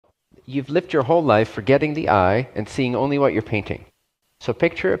you've lived your whole life forgetting the eye and seeing only what you're painting. So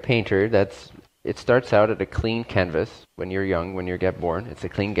picture a painter it starts out at a clean canvas when you're young, when you get born. It's a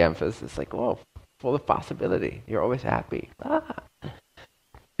clean canvas. It's like, whoa, full of possibility. You're always happy.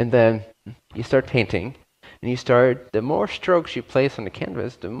 And then you start painting, and the more strokes you place on the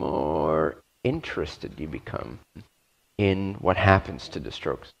canvas, the more interested you become in what happens to the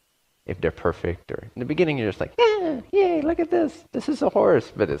strokes. If they're perfect, or in the beginning you're just like, yeah, yay, look at this. This is a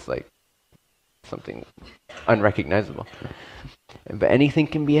horse, but it's like something unrecognizable. But anything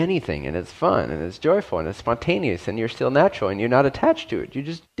can be anything, and it's fun, and it's joyful, and it's spontaneous, and you're still natural, and you're not attached to it. You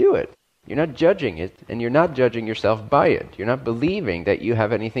just do it. You're not judging it, and you're not judging yourself by it. You're not believing that you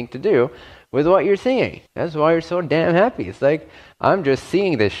have anything to do with what you're seeing. That's why you're so damn happy. It's like, I'm just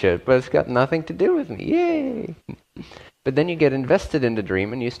seeing this shit, but it's got nothing to do with me. Yay! But then you get invested in the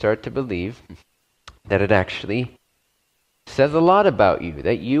dream, and you start to believe that it actually says a lot about you,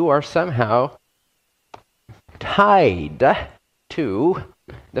 that you are somehow tied to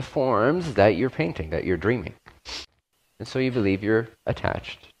the forms that you're painting, that you're dreaming. And so you believe you're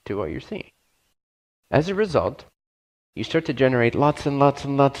attached to what you're seeing. As a result, you start to generate lots and lots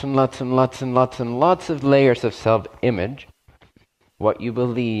and lots and lots and lots and lots and lots of layers of self-image, what you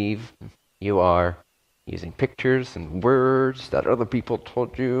believe you are, using pictures and words that other people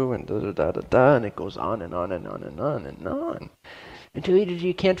told you, and da-da-da-da-da, and it goes on and on and on and on and on, until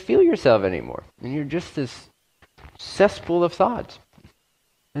you can't feel yourself anymore, and you're just this cesspool of thoughts.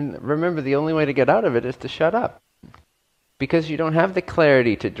 And remember, the only way to get out of it is to shut up, because you don't have the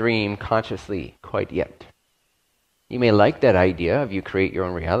clarity to dream consciously quite yet. You may like that idea of you create your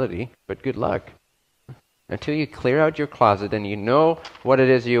own reality, but good luck. Until you clear out your closet and you know what it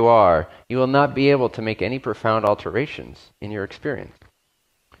is you are, you will not be able to make any profound alterations in your experience.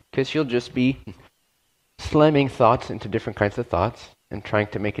 Because you'll just be slamming thoughts into different kinds of thoughts and trying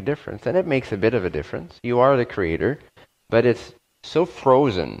to make a difference. And it makes a bit of a difference. You are the creator, but it's so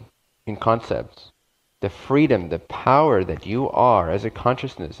frozen in concepts. The freedom, the power that you are as a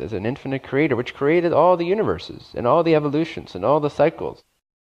consciousness, as an infinite creator, which created all the universes and all the evolutions and all the cycles.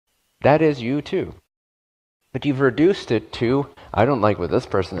 That is you too. But you've reduced it to, I don't like what this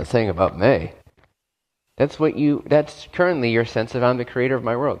person is saying about me. That's currently your sense of, I'm the creator of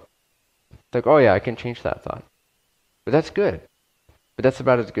my world. It's like, oh yeah, I can change that thought. But that's good. But that's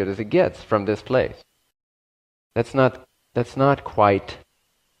about as good as it gets from this place. That's not quite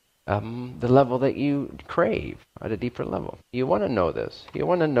the level that you crave at a deeper level. You want to know this. You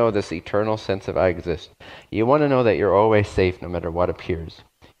want to know this eternal sense of I exist. You want to know that you're always safe no matter what appears.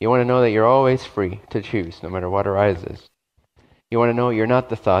 You want to know that you're always free to choose no matter what arises. You want to know you're not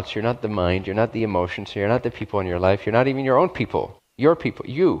the thoughts, you're not the mind, you're not the emotions, you're not the people in your life, you're not even your own people. Your people,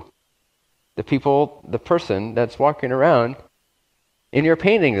 you. The person that's walking around in your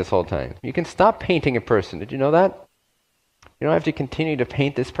painting this whole time. You can stop painting a person. Did you know that? You don't have to continue to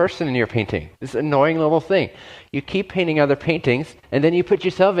paint this person in your painting. This annoying little thing. You keep painting other paintings, and then you put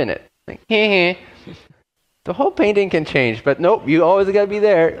yourself in it. Like, heh. The whole painting can change, but nope, you always got to be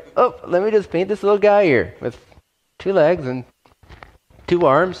there. Oh, let me just paint this little guy here with 2 legs and 2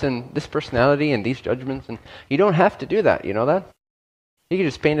 arms and this personality and these judgments. And you don't have to do that, you know that? You can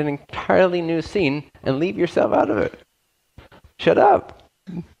just paint an entirely new scene and leave yourself out of it. Shut up.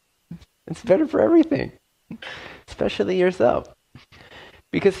 It's better for everything, especially yourself.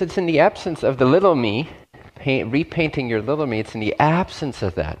 Because it's in the absence of the little me, repainting your little me, it's in the absence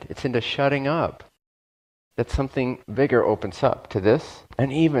of that. It's in the shutting up that something bigger opens up to this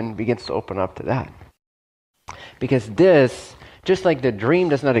and even begins to open up to that. Because this, just like the dream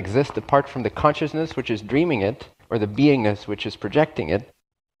does not exist apart from the consciousness which is dreaming it, or the beingness which is projecting it,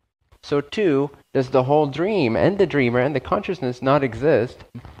 so too does the whole dream and the dreamer and the consciousness not exist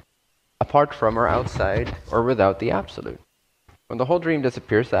apart from or outside or without the absolute. When the whole dream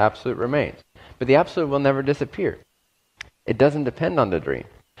disappears, the absolute remains. But the absolute will never disappear. It doesn't depend on the dream.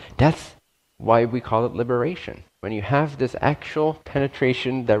 That's why we call it liberation. When you have this actual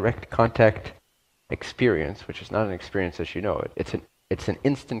penetration, direct contact experience, which is not an experience as you know it, it's an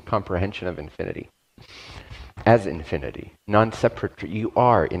instant comprehension of infinity. As infinity, non-separate, you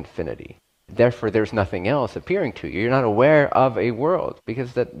are infinity. Therefore, there's nothing else appearing to you. You're not aware of a world,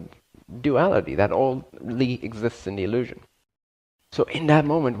 because that duality, that only exists in the illusion. So in that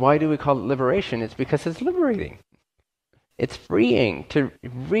moment, why do we call it liberation? It's because it's liberating. It's freeing to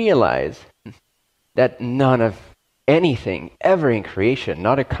realize that none of anything ever in creation,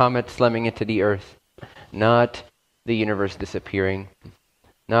 not a comet slamming into the earth, not the universe disappearing,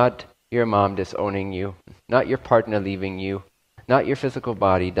 not your mom disowning you, not your partner leaving you, not your physical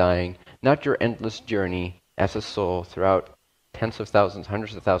body dying, not your endless journey as a soul throughout tens of thousands,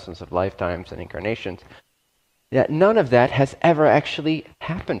 hundreds of thousands of lifetimes and incarnations, that none of that has ever actually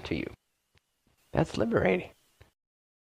happened to you. That's liberating.